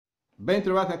Ben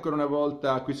trovati ancora una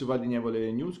volta qui su Val di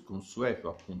Nievole News, consueto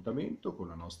appuntamento con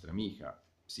la nostra amica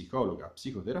psicologa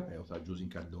psicoterapeuta Giusy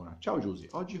Incardona. Ciao Giusy,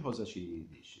 oggi cosa ci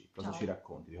dici? Cosa ci Ciao,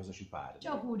 racconti? Di cosa ci parli?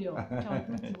 ciao Furio, ciao a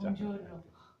tutti, Ciao. buongiorno.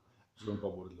 Sono un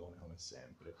po' burlone come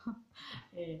sempre.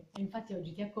 E infatti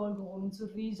oggi ti accolgo con un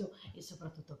sorriso e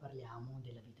soprattutto parliamo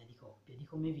della vita di coppia, di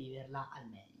come viverla al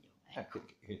meglio. Ecco,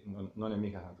 Che non è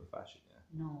mica tanto facile.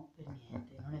 no, per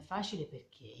niente, non è facile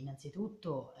perché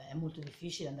innanzitutto è molto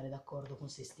difficile andare d'accordo con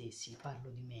se stessi, parlo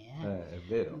di me, È non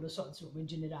vero. lo so insomma in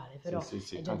generale, Sì, però sì,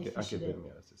 sì, è già anche per difficile me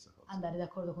è la stessa cosa. andare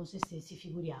d'accordo con se stessi,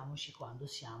 figuriamoci quando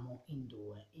siamo in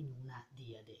due, in una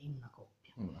diade, in una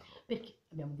coppia. Una cosa. Perché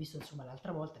abbiamo visto insomma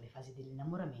l'altra volta le fasi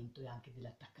dell'innamoramento e anche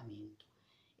dell'attaccamento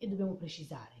e dobbiamo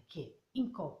precisare che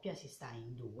in coppia si sta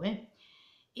in due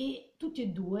e tutti e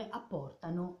due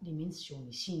apportano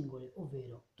dimensioni singole,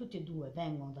 ovvero tutti e due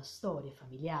vengono da storie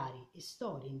familiari e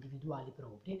storie individuali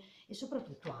proprie e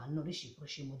soprattutto hanno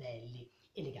reciproci modelli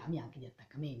e legami anche di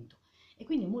attaccamento. E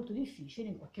quindi è molto difficile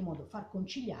in qualche modo far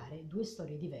conciliare due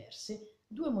storie diverse,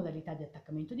 due modalità di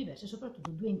attaccamento diverse e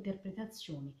soprattutto due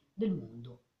interpretazioni del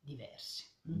mondo diverse.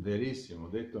 Verissimo,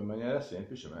 detto in maniera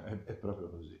semplice, ma è proprio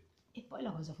così. E poi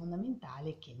la cosa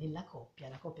fondamentale è che nella coppia,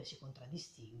 la coppia si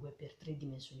contraddistingue per tre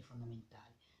dimensioni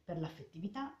fondamentali, per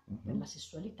l'affettività, per Mhm, la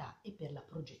sessualità e per la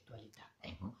progettualità.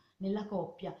 mhm. Ecco, nella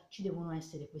coppia ci devono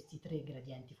essere questi tre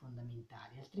gradienti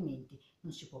fondamentali, altrimenti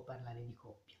non si può parlare di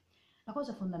coppia. La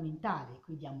cosa fondamentale,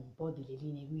 qui diamo un po' delle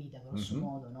linee guida, grosso Mhm.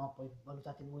 modo, no? Poi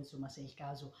valutate voi insomma se è il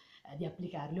caso di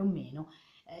applicarle o meno,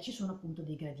 ci sono appunto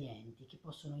dei gradienti che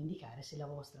possono indicare se la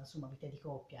vostra insomma, vita di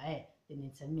coppia è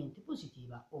tendenzialmente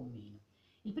positiva o meno.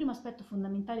 Il primo aspetto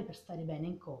fondamentale per stare bene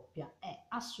in coppia è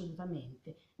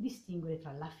assolutamente distinguere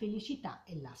tra la felicità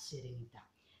e la serenità.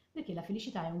 Perché la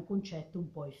felicità è un concetto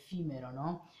un po' effimero,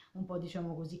 no? Un po'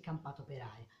 diciamo così campato per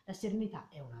aria. La serenità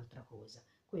è un'altra cosa.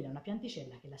 Quella è una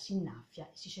pianticella che la si innaffia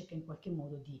e si cerca in qualche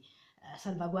modo di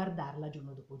salvaguardarla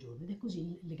giorno dopo giorno ed è così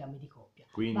il legame di coppia.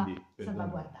 Quindi, Va perdonami,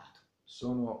 salvaguardato.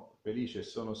 sono felice e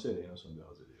sono sereno, sono due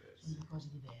cose Sono diverse. due cose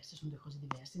diverse, sono due cose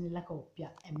diverse. Nella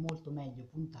coppia è molto meglio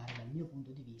puntare dal mio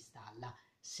punto di vista alla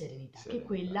serenità, che Serenità.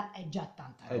 quella è già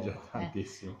tanta È già roba, è già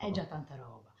tantissimo. tanta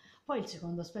roba. Poi il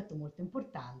secondo aspetto molto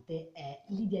importante è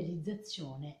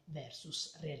l'idealizzazione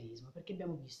versus realismo, perché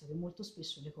abbiamo visto che molto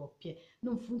spesso le coppie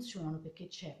non funzionano perché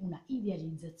c'è una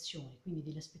idealizzazione, quindi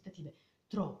delle aspettative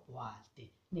troppo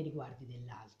alte nei riguardi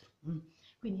dell'altro.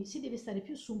 Quindi si deve stare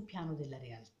più su un piano della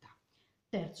realtà.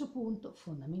 Terzo punto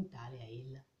fondamentale è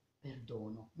il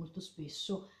perdono. Molto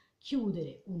spesso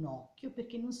chiudere un occhio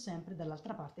perché non sempre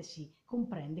dall'altra parte si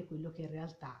comprende quello che in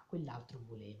realtà quell'altro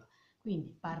voleva. Quindi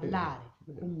Vero, parlare,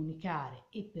 vero. comunicare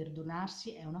e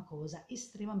perdonarsi è una cosa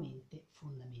estremamente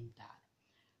fondamentale.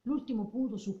 L'ultimo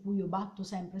punto su cui io batto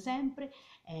sempre sempre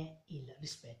è il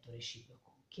rispetto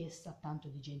reciproco, che sa tanto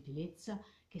di gentilezza,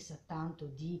 che sa tanto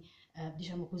di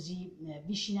diciamo così,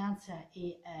 vicinanza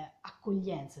e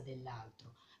accoglienza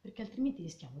dell'altro, perché altrimenti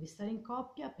rischiamo di stare in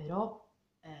coppia, però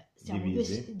siamo due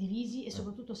Divisi? divisi e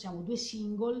soprattutto siamo due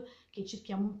single che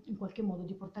cerchiamo in qualche modo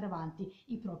di portare avanti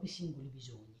i propri singoli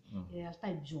bisogni. Mm. In realtà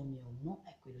il bisogno è uno,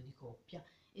 è quello di coppia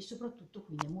e soprattutto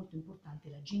quindi è molto importante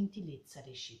la gentilezza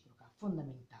reciproca,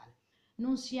 fondamentale.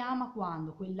 Non si ama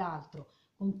quando quell'altro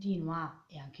continua a,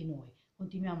 e anche noi,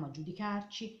 continuiamo a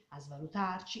giudicarci, a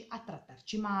svalutarci, a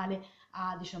trattarci male,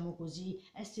 a, diciamo così,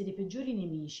 essere i peggiori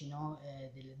nemici, no,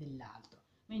 dell'altro.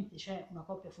 Mentre c'è una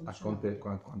coppia funzionante,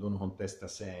 Quando uno contesta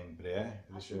sempre,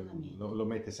 assolutamente, lo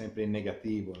mette sempre in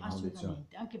negativo, in una condizione.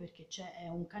 assolutamente, anche perché è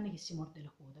un cane che si morde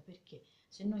la coda, perché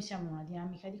se noi siamo in una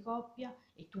dinamica di coppia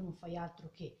e tu non fai altro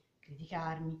che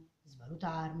criticarmi,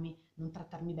 svalutarmi, non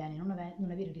trattarmi bene, non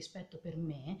avere rispetto per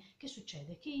me, che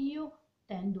succede? Che io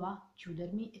tendo a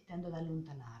chiudermi e tendo ad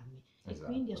allontanarmi e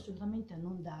quindi Esatto. assolutamente a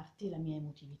non darti la mia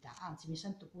emotività, anzi mi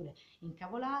sento pure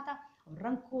incavolata, ho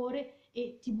rancore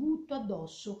e ti butto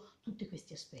addosso tutti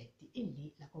questi aspetti e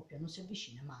lì la coppia non si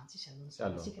avvicina ma anzi si Si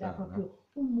allontana, si crea allontana. proprio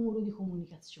un muro di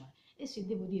comunicazione e se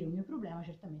devo dire un mio problema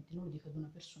certamente non lo dico ad una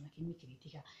persona che mi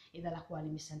critica e dalla quale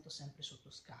mi sento sempre sotto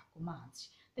scacco, ma anzi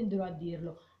tenderò a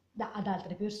dirlo ad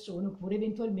altre persone oppure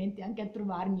eventualmente anche a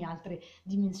trovarmi altre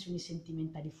dimensioni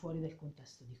sentimentali fuori dal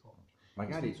contesto di coppia. Questo è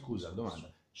Magari, un po' il scusa, discorso.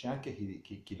 domanda, c'è anche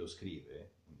chi lo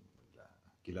scrive,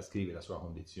 chi la scrive la sua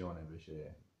condizione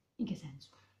In che senso?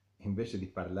 invece di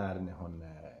parlarne con...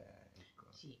 ecco.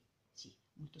 Sì, sì,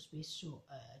 molto spesso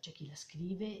c'è chi la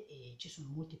scrive e ci sono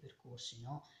molti percorsi,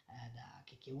 no?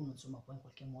 Che uno insomma può in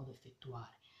qualche modo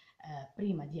effettuare.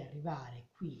 Prima di arrivare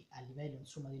qui a livello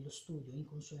insomma dello studio in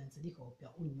consulenza di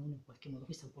coppia, ognuno in qualche modo,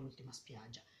 questa è un po' l'ultima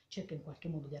spiaggia, cerca in qualche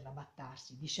modo di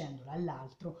arrabattarsi dicendolo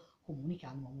all'altro,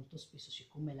 comunicando, ma molto spesso,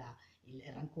 siccome il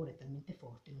rancore è talmente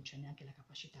forte, non c'è neanche la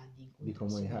capacità di Di incontrarsi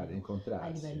comunicare, di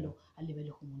incontrarsi. a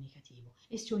livello comunicativo.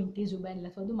 E se ho inteso bene la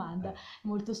tua domanda,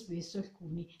 molto spesso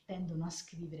alcuni tendono a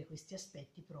scrivere questi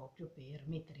aspetti proprio per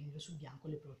mettere nero su bianco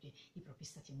i propri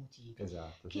stati emotivi,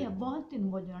 Esatto, che sì. a volte non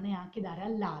vogliono neanche dare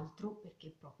all'altro perché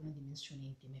è proprio una dimensione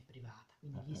intima e privata,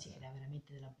 quindi lì si crea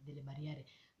veramente delle barriere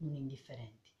non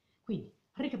indifferenti. Quindi,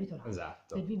 ricapitolando,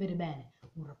 Esatto. per vivere bene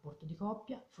un rapporto di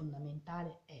coppia,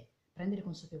 fondamentale è prendere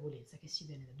consapevolezza che si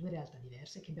viene da due realtà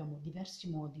diverse, che abbiamo diversi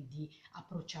modi di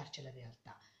approcciarci alla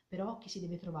realtà, però che si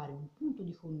deve trovare un punto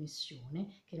di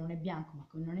connessione che non è bianco ma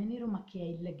che non è nero, ma che è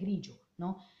il grigio,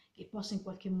 no? Che possa in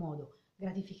qualche modo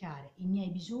gratificare i miei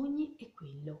bisogni e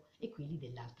quelli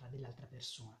dell'altra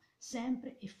persona.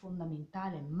 Sempre è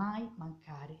fondamentale mai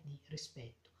mancare di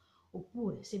rispetto.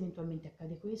 Oppure, se eventualmente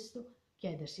accade questo,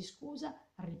 chiedersi scusa,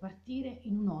 ripartire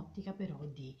in un'ottica però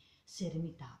di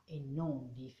serenità e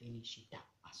non di felicità,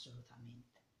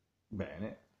 assolutamente.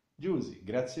 Bene. Giusy,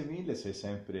 grazie mille, sei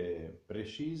sempre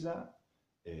precisa,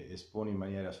 esponi in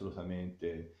maniera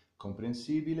assolutamente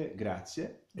comprensibile,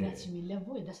 grazie. Grazie mille a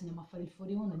voi, adesso andiamo a fare il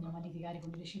fuori onda, andiamo a litigare con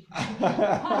i reciproci.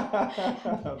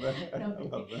 Vabbè, No, perché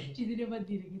vabbè. ci tenevo a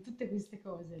dire che tutte queste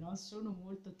cose, no, sono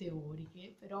molto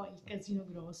teoriche, però il casino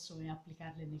grosso è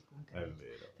applicarle nel È concreto.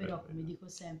 vero, è Però, come vero. dico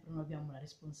sempre, noi abbiamo la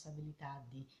responsabilità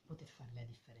di poter fare la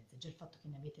differenza. Già il fatto che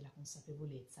ne avete la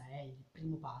consapevolezza è il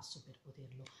primo passo per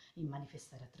poterlo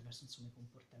manifestare attraverso, insomma, i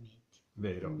comportamenti.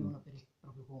 Vero, Ognuno per il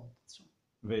proprio conto, insomma.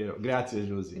 vero. Grazie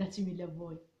Giusy. Grazie mille a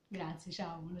voi. Grazie,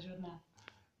 ciao, buona giornata.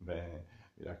 Bene,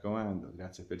 mi raccomando,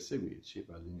 grazie per seguirci,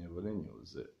 Vallinevole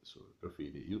News sui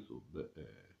profili YouTube,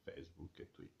 Facebook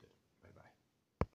e Twitter.